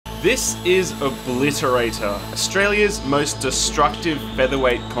This is Obliterator, Australia's most destructive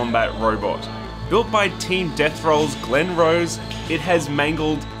featherweight combat robot. Built by Team Death Roll's Glenn Rose, it has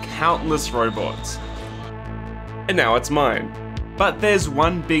mangled countless robots. And now it's mine. But there's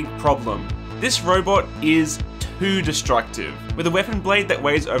one big problem. This robot is too destructive. With a weapon blade that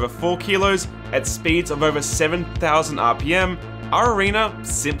weighs over 4 kilos at speeds of over 7,000 RPM, our arena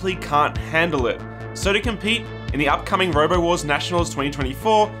simply can't handle it. So to compete in the upcoming RoboWars Nationals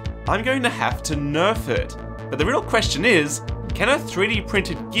 2024, I'm going to have to nerf it. But the real question is, can a 3D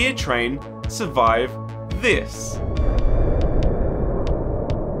printed gear train survive this?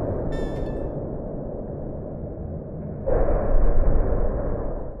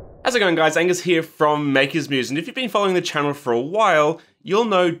 How's it going, guys? Angus here from Maker's Muse, and if you've been following the channel for a while, you'll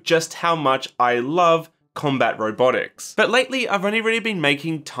know just how much I love combat robotics. But lately, I've only really been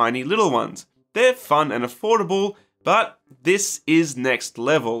making tiny little ones. They're fun and affordable, but this is next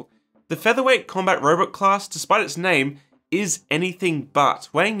level. The featherweight combat robot class, despite its name, is anything but,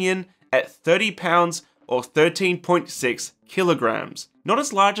 weighing in at 30 pounds or 13.6 kilograms. Not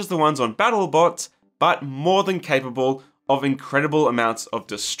as large as the ones on BattleBots, but more than capable of incredible amounts of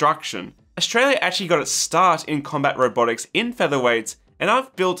destruction. Australia actually got its start in combat robotics in featherweights, and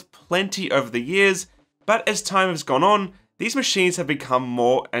I've built plenty over the years, but as time has gone on, these machines have become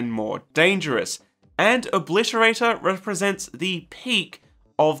more and more dangerous, and Obliterator represents the peak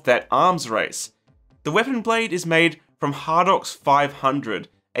of that arms race. The weapon blade is made from Hardox 500,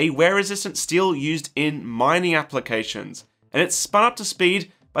 a wear-resistant steel used in mining applications, and it's spun up to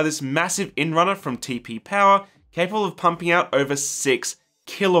speed by this massive inrunner from TP Power, capable of pumping out over 6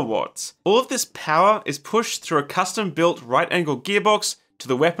 kilowatts. All of this power is pushed through a custom-built right-angle gearbox to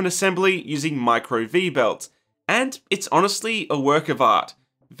the weapon assembly using micro V-belts, and it's honestly a work of art.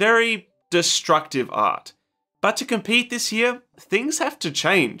 Very destructive art. But to compete this year, things have to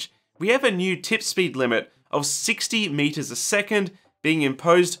change. We have a new tip speed limit of 60 meters a second being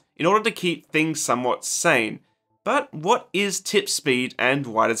imposed in order to keep things somewhat sane. But what is tip speed and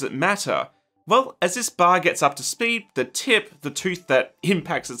why does it matter? Well, as this bar gets up to speed, the tip, the tooth that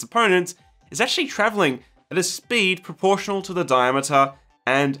impacts its opponents, is actually traveling at a speed proportional to the diameter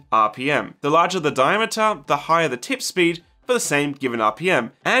and RPM. The larger the diameter, the higher the tip speed for the same given RPM.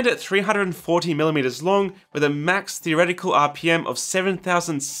 And at 340 millimeters long, with a max theoretical RPM of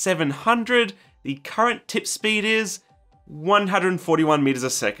 7,700, the current tip speed is 141 meters a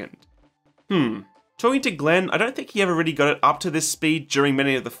second. Talking to Glenn, I don't think he ever really got it up to this speed during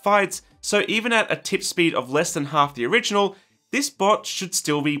many of the fights, so even at a tip speed of less than half the original, this bot should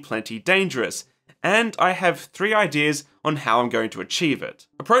still be plenty dangerous. And I have 3 ideas on how I'm going to achieve it.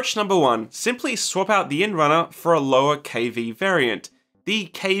 Approach number 1, simply swap out the inrunner for a lower kV variant.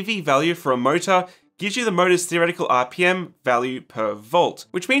 The kV value for a motor gives you the motor's theoretical RPM value per volt,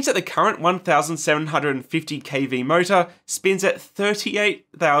 which means that the current 1750 kV motor spins at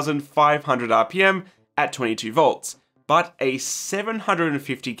 38,500 RPM at 22 volts, but a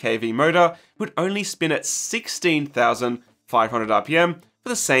 750 kV motor would only spin at 16,500 RPM for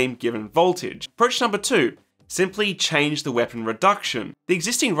the same given voltage. Approach number 2, simply change the weapon reduction. The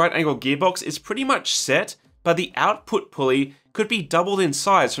existing right angle gearbox is pretty much set, but the output pulley could be doubled in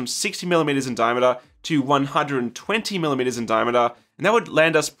size from 60mm in diameter to 120mm in diameter, and that would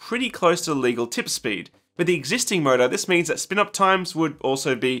land us pretty close to the legal tip speed. With the existing motor, this means that spin-up times would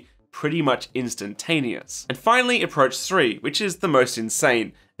also be pretty much instantaneous. And finally, approach 3, which is the most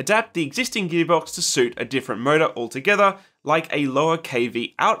insane. Adapt the existing gearbox to suit a different motor altogether, like a lower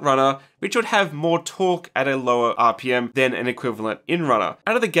kV outrunner, which would have more torque at a lower RPM than an equivalent inrunner.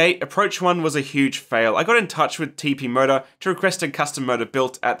 Out of the gate, approach 1 was a huge fail. I got in touch with TP Motor to request a custom motor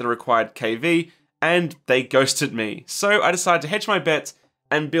built at the required kV, and they ghosted me. So I decided to hedge my bets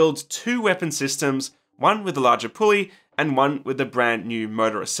and build 2 weapon systems, one with a larger pulley and one with a brand new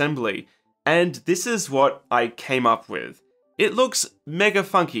motor assembly. And this is what I came up with. It looks mega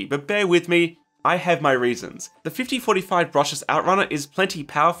funky, but bear with me, I have my reasons. The 5045 brushless outrunner is plenty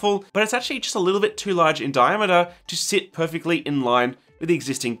powerful, but it's actually just a little bit too large in diameter to sit perfectly in line with the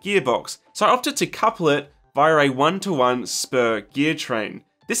existing gearbox. So I opted to couple it via a 1-to-1 spur gear train.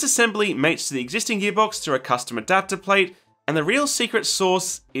 This assembly mates to the existing gearbox through a custom adapter plate, and the real secret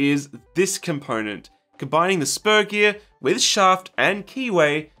sauce is this component, combining the spur gear with shaft and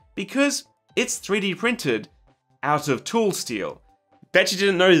keyway because it's 3D printed out of tool steel. Bet you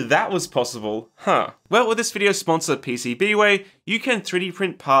didn't know that was possible, huh? Well, with this video sponsor PCBWay, you can 3D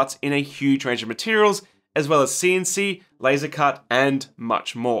print parts in a huge range of materials, as well as CNC, laser cut, and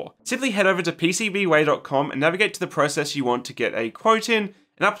much more. Simply head over to PCBWay.com and navigate to the process you want to get a quote in,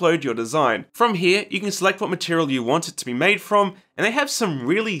 and upload your design. From here, you can select what material you want it to be made from, and they have some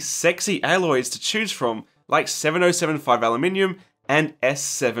really sexy alloys to choose from, like 7075 aluminium and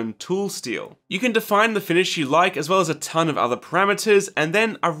S7 tool steel. You can define the finish you like as well as a ton of other parameters, and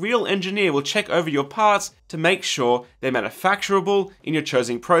then a real engineer will check over your parts to make sure they're manufacturable in your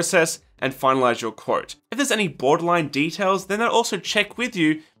chosen process and finalize your quote. If there's any borderline details, then they'll also check with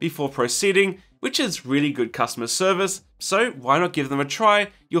you before proceeding, which is really good customer service, so why not give them a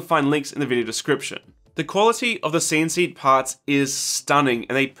try? You'll find links in the video description. The quality of the CNC parts is stunning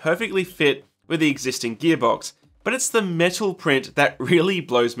and they perfectly fit with the existing gearbox, but it's the metal print that really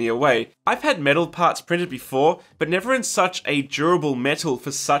blows me away. I've had metal parts printed before, but never in such a durable metal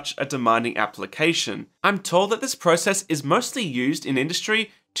for such a demanding application. I'm told that this process is mostly used in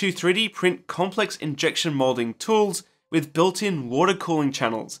industry to 3D print complex injection molding tools with built-in water cooling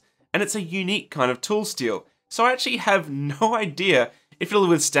channels, and it's a unique kind of tool steel, so I actually have no idea if it'll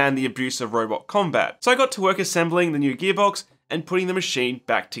withstand the abuse of robot combat. So I got to work assembling the new gearbox and putting the machine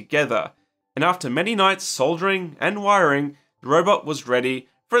back together. And after many nights soldering and wiring, the robot was ready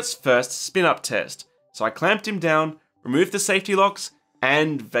for its first spin-up test. So I clamped him down, removed the safety locks,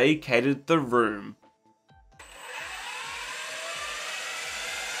 and vacated the room.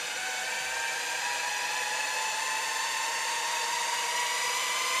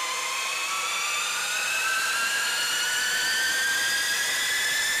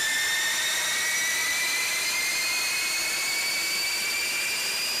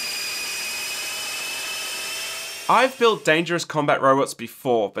 I've built dangerous combat robots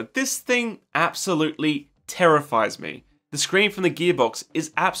before, but this thing absolutely terrifies me. The scream from the gearbox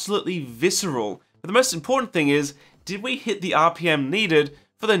is absolutely visceral, but the most important thing is, did we hit the RPM needed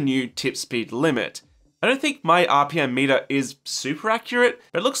for the new tip speed limit? I don't think my RPM meter is super accurate,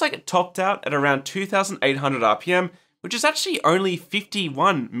 but it looks like it topped out at around 2,800 RPM, which is actually only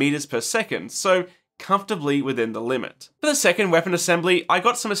 51 meters per second, so comfortably within the limit. For the second weapon assembly, I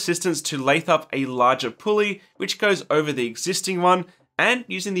got some assistance to lathe up a larger pulley, which goes over the existing one, and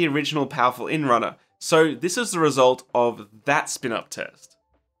using the original powerful inrunner. So this is the result of that spin-up test.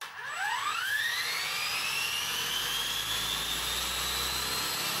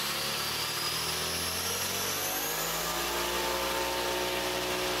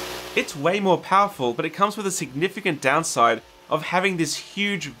 It's way more powerful, but it comes with a significant downside of having this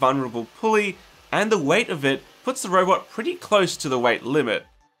huge vulnerable pulley, and the weight of it puts the robot pretty close to the weight limit.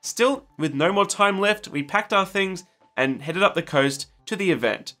 Still, with no more time left, we packed our things and headed up the coast to the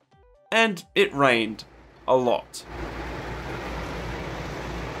event. And it rained a lot.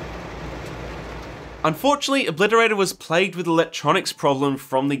 Unfortunately, Obliterator was plagued with electronics problem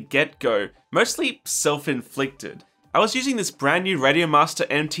from the get-go, mostly self-inflicted. I was using this brand new Radiomaster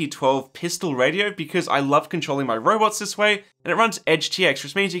MT12 pistol radio because I love controlling my robots this way, and it runs Edge TX,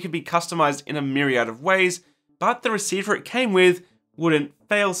 which means it can be customized in a myriad of ways, but the receiver it came with wouldn't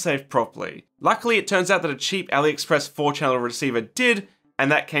fail-safe properly. Luckily, it turns out that a cheap AliExpress 4-channel receiver did,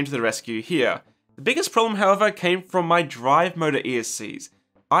 and that came to the rescue here. The biggest problem, however, came from my drive motor ESCs.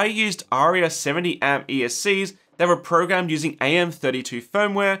 I used ARIA 70 amp ESCs that were programmed using AM32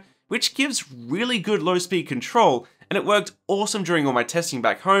 firmware, which gives really good low-speed control, and it worked awesome during all my testing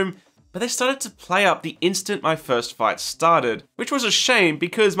back home, but they started to play up the instant my first fight started, which was a shame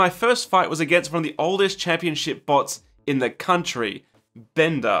because my first fight was against one of the oldest championship bots in the country,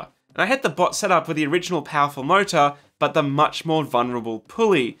 Bender. And I had the bot set up with the original powerful motor, but the much more vulnerable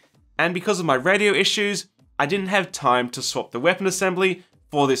pulley. And because of my radio issues, I didn't have time to swap the weapon assembly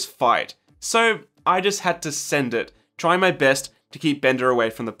for this fight. So I just had to send it, trying my best to keep Bender away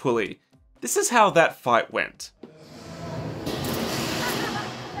from the pulley. This is how that fight went.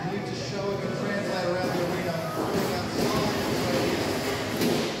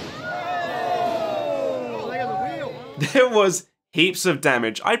 There was heaps of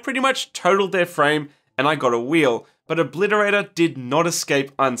damage. I pretty much totaled their frame and I got a wheel, but Obliterator did not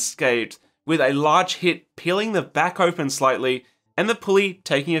escape unscathed, with a large hit peeling the back open slightly and the pulley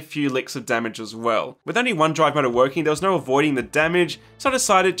taking a few licks of damage as well. With only one drive motor working, there was no avoiding the damage, so I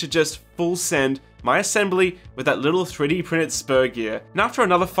decided to just full send my assembly with that little 3D printed spur gear. And after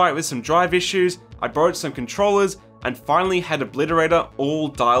another fight with some drive issues, I borrowed some controllers and finally had Obliterator all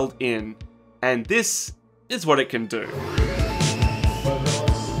dialed in. And this is what it can do.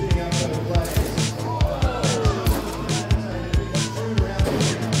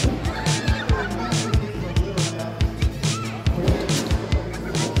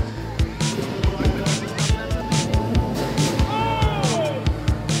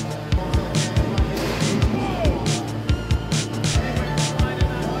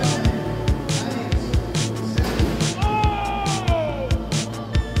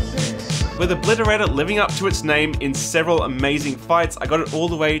 with Obliterator living up to its name in several amazing fights. I got it all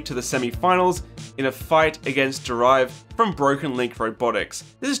the way to the semi-finals in a fight against Derive from Broken Link Robotics.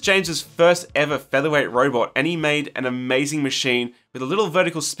 This is James's first ever featherweight robot, and he made an amazing machine with a little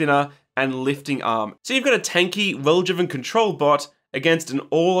vertical spinner and lifting arm. So you've got a tanky, well-driven control bot against an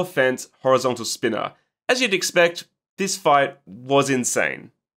all-offense horizontal spinner. As you'd expect, this fight was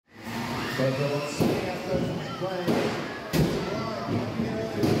insane.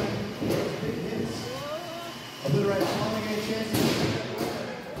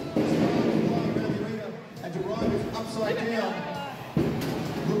 Upside down,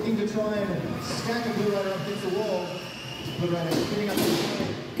 looking to try and stack Obliterator up against the wall. Obliterator spinning up the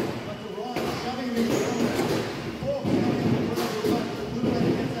screen, but Derive shoving him into the corner.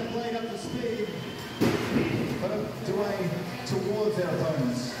 Obliterator gets that blade up to speed, but away towards our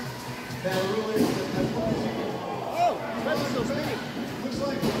opponents. Now the rule is that as far as you can... Oh, that's still spinning. Looks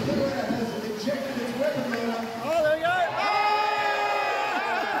like Obliterator has ejected its weapon loader. Oh, there we go.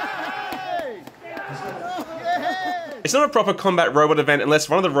 It's not a proper combat robot event unless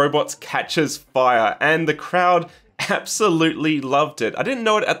one of the robots catches fire, and the crowd absolutely loved it. I didn't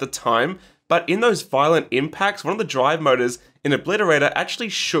know it at the time, but in those violent impacts, one of the drive motors in Obliterator actually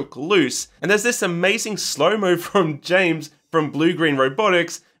shook loose, and there's this amazing slow-mo from James from Blue-Green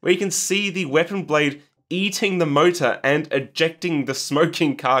Robotics where you can see the weapon blade eating the motor and ejecting the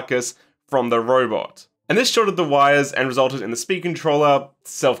smoking carcass from the robot. And this shorted the wires and resulted in the speed controller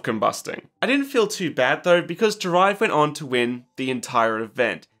self-combusting. I didn't feel too bad though, because Derive went on to win the entire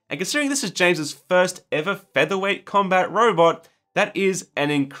event. And considering this is James's first ever featherweight combat robot, that is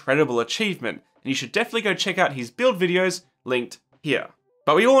an incredible achievement. And you should definitely go check out his build videos linked here.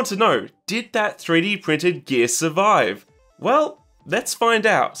 But we all want to know, did that 3D printed gear survive? Well, let's find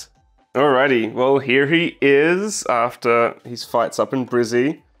out. Alrighty, well here he is after his fights up in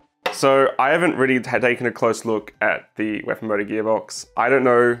Brizzy. So I haven't really taken a close look at the weapon motor gearbox. I don't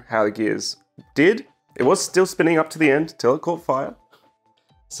know how the gears did. It was still spinning up to the end till it caught fire.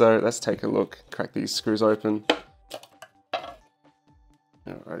 So let's take a look, crack these screws open.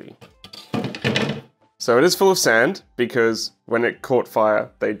 Alrighty. So it is full of sand because when it caught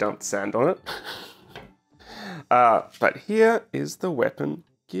fire, they dumped sand on it. But here is the weapon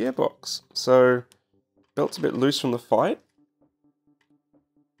gearbox. So belt's a bit loose from the fight.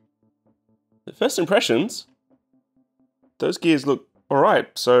 The first impressions, those gears look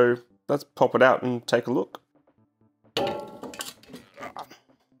alright, so let's pop it out and take a look. Oh,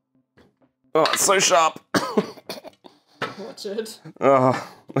 it's so sharp! Watch it.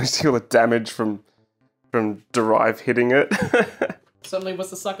 Oh, I see all the damage from Derive hitting it. Suddenly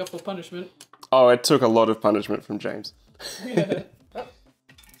was the sucker for punishment. Oh, it took a lot of punishment from James. Yeah.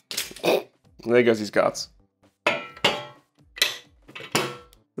 There goes his guts.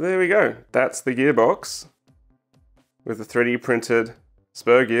 There we go. That's the gearbox with a 3D printed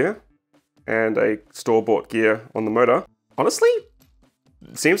spur gear and a store-bought gear on the motor. Honestly,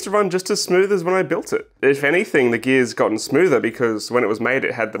 it seems to run just as smooth as when I built it. If anything, the gear's gotten smoother because when it was made,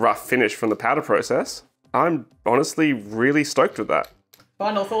 it had the rough finish from the powder process. I'm honestly really stoked with that.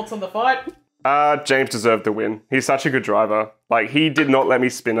 Final thoughts on the fight? James deserved the win. He's such a good driver. Like, he did not let me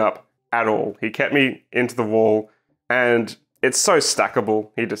spin up at all. He kept me into the wall, and it's so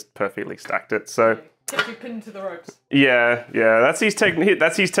stackable. He just perfectly stacked it. So Kept you pinned to the ropes. yeah, that's his technique.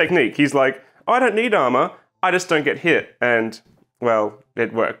 That's his technique. He's like, oh, I don't need armor. I just don't get hit. And well,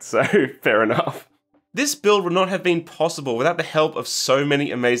 it worked. So fair enough. This build would not have been possible without the help of so many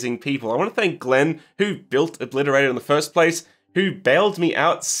amazing people. I want to thank Glenn, who built Obliterator in the first place, who bailed me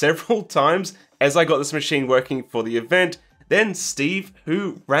out several times as I got this machine working for the event. Then Steve,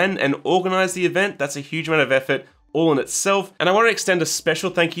 who ran and organized the event. That's a huge amount of effort all in itself. And I want to extend a special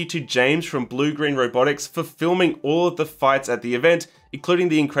thank you to James from Blue-Green Robotics for filming all of the fights at the event, including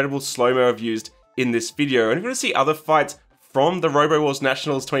the incredible slow-mo I've used in this video. And if you want to see other fights from the RoboWars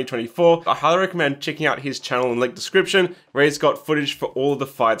Nationals 2024, I highly recommend checking out his channel in the link description, where he's got footage for all of the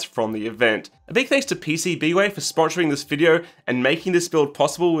fights from the event. A big thanks to PCBWay for sponsoring this video and making this build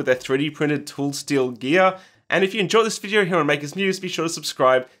possible with their 3D printed tool steel gear. And if you enjoyed this video here on Makers Muse, be sure to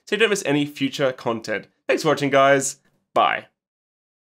subscribe so you don't miss any future content. Thanks for watching, guys. Bye.